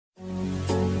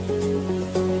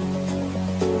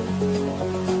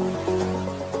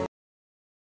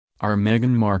Are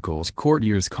Meghan Markle's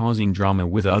courtiers causing drama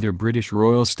with other British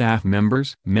royal staff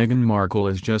members? Meghan Markle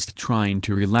is just trying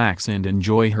to relax and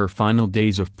enjoy her final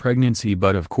days of pregnancy,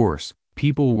 but of course,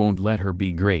 people won't let her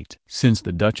be great. Since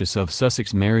the Duchess of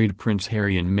Sussex married Prince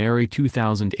Harry in May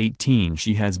 2018,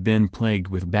 she has been plagued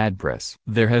with bad press.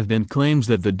 There have been claims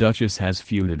that the Duchess has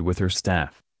feuded with her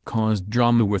staff, caused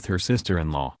drama with her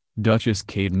sister-in-law, Duchess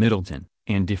Kate Middleton,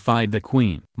 and defied the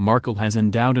Queen. Markle has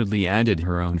undoubtedly added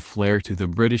her own flair to the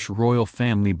British royal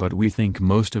family, but we think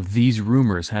most of these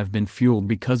rumors have been fueled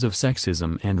because of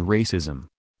sexism and racism.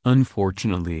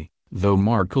 Unfortunately, though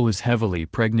Markle is heavily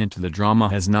pregnant, the drama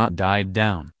has not died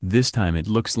down. This time it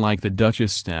looks like the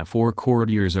Duchess staff or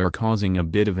courtiers are causing a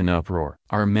bit of an uproar.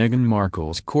 Are Meghan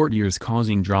Markle's courtiers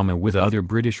causing drama with other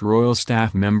British royal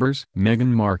staff members?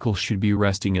 Meghan Markle should be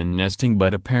resting and nesting,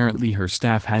 but apparently her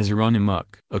staff has run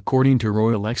amok. According to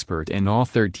royal expert and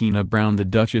author Tina Brown, the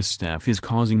Duchess staff is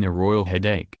causing a royal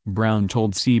headache. Brown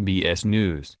told CBS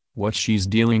News, "What she's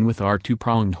dealing with are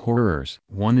two-pronged horrors.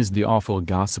 One is the awful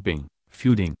gossiping,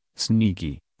 feuding,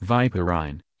 sneaky,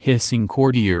 viperine, hissing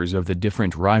courtiers of the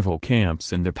different rival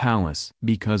camps in the palace.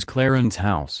 Because Clarence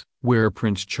House, where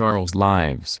Prince Charles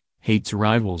lives, hates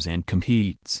rivals and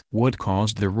competes." What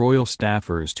caused the royal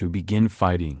staffers to begin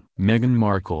fighting? Meghan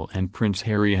Markle and Prince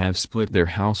Harry have split their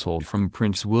household from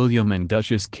Prince William and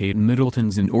Duchess Kate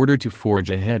Middleton's in order to forge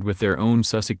ahead with their own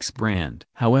Sussex brand.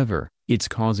 However, it's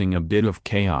causing a bit of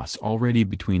chaos already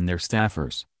between their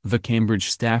staffers, the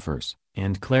Cambridge staffers,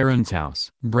 and Clarence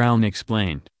House. Brown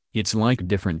explained, "It's like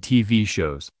different TV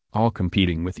shows, all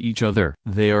competing with each other.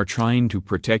 They are trying to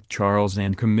protect Charles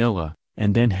and Camilla,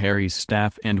 and then Harry's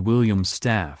staff and William's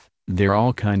staff, they're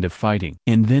all kind of fighting.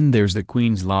 And then there's the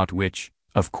Queen's lot, which,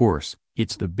 of course,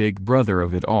 it's the big brother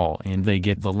of it all and they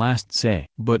get the last say.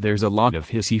 But there's a lot of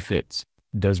hissy fits."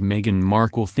 Does Meghan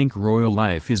Markle think royal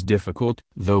life is difficult?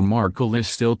 Though Markle is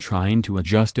still trying to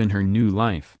adjust in her new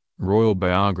life, royal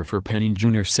biographer Penny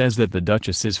Junor says that the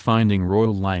Duchess is finding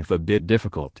royal life a bit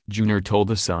difficult. Junor told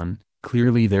The Sun,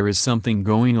 "Clearly there is something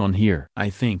going on here. I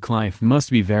think life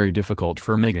must be very difficult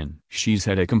for Meghan. She's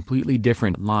had a completely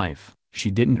different life.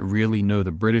 She didn't really know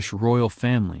the British royal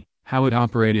family, how it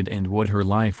operated and what her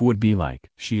life would be like.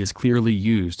 She is clearly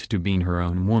used to being her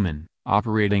own woman,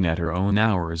 operating at her own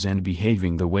hours and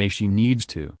behaving the way she needs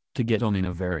to get on in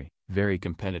a very, very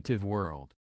competitive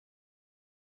world."